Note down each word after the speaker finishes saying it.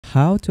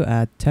how to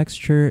add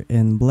texture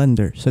in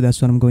Blender. So that's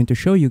what I'm going to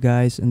show you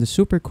guys in the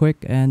super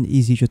quick and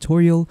easy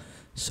tutorial.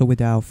 So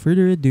without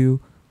further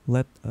ado,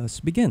 let us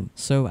begin.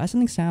 So as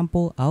an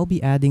example, I'll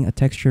be adding a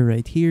texture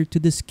right here to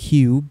this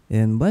cube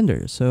in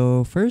Blender.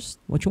 So first,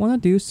 what you want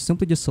to do is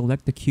simply just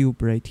select the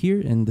cube right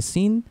here in the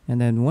scene. And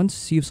then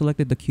once you've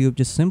selected the cube,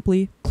 just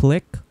simply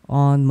click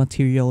on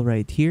material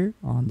right here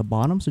on the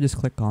bottom. So just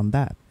click on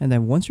that. And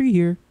then once you're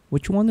here,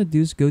 what you want to do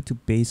is go to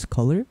base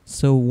color.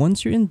 So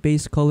once you're in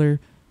base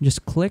color,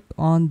 just click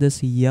on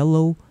this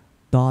yellow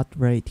dot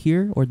right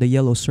here, or the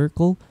yellow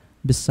circle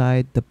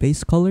beside the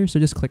base color. So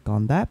just click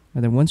on that.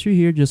 And then once you're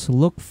here, just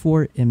look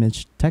for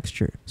image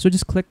texture. So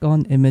just click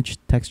on image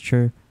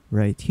texture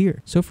right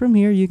here. So from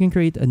here, you can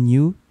create a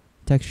new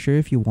texture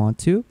if you want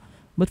to.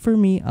 But for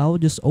me, I'll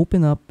just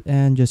open up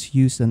and just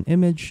use an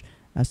image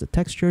as the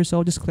texture. So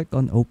I'll just click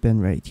on open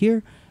right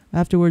here.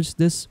 Afterwards,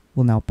 this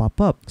will now pop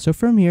up. So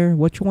from here,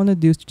 what you want to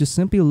do is just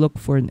simply look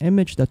for an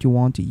image that you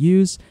want to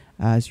use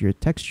as your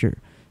texture.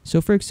 So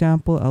for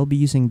example, I'll be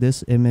using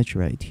this image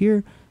right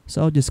here.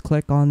 So I'll just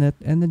click on it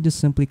and then just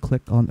simply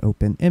click on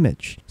open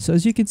image. So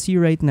as you can see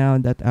right now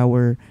that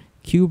our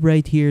cube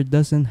right here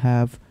doesn't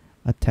have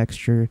a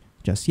texture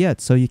just yet,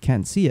 so you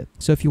can't see it.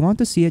 So if you want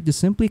to see it, just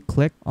simply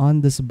click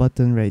on this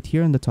button right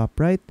here on the top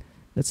right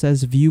that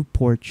says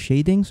viewport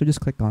shading. So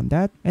just click on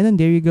that. And then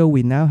there you go.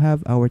 We now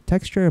have our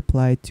texture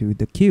applied to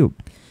the cube.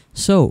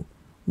 So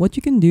what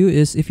you can do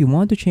is if you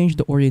want to change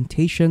the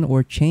orientation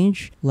or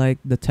change like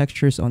the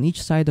textures on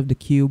each side of the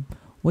cube,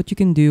 what you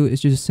can do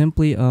is just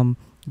simply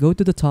go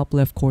to the top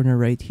left corner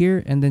right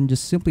here and then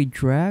just simply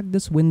drag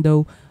this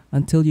window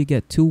until you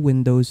get two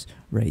windows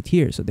right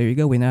here. So there you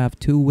go, we now have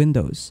two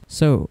windows.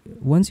 So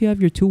once you have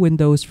your two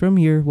windows from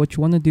here, what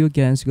you want to do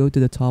again is go to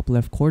the top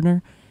left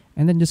corner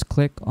and then just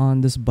click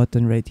on this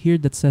button right here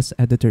that says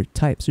editor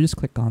type. So just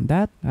click on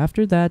that.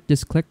 After that,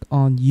 just click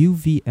on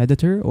UV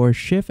editor or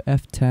Shift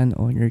F10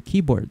 on your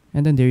keyboard.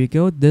 And then there you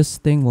go, this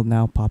thing will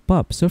now pop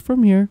up. So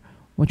from here,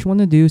 what you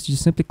want to do is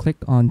just simply click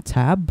on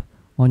tab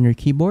on your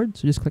keyboard.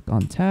 So just click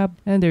on tab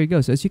and there you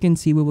go. So as you can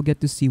see, we will get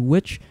to see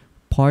which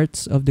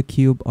parts of the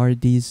cube are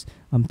these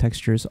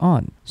textures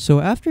on. So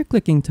after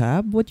clicking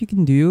tab, what you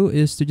can do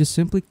is to just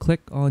simply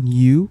click on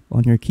U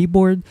on your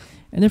keyboard.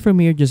 And then from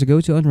here, just go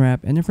to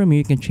unwrap. And then from here,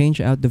 you can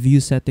change out the view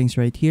settings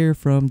right here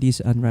from these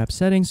unwrap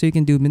settings. So you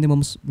can do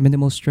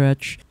minimal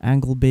stretch,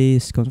 angle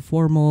base,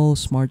 conformal,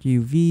 smart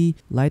UV,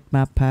 light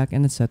map pack,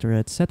 and etc.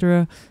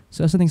 etc.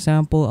 So as an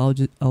example,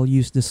 I'll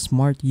use the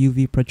smart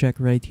UV project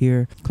right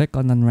here. Click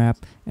on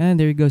unwrap, and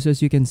there you go. So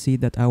as you can see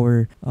that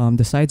our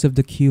the sides of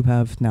the cube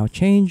have now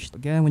changed.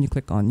 Again, when you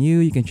click on U,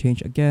 you can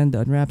change again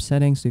the unwrap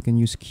settings. So you can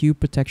use cube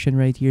protection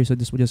right here. So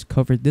this will just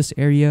cover this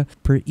area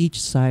per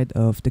each side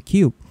of the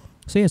cube.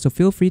 So yeah, so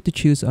feel free to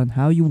choose on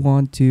how you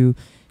want to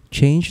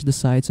change the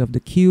sides of the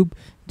cube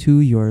to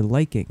your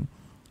liking.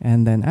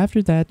 And then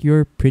after that,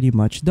 you're pretty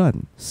much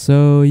done.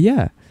 So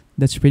yeah,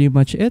 that's pretty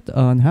much it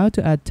on how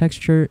to add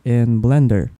texture in Blender.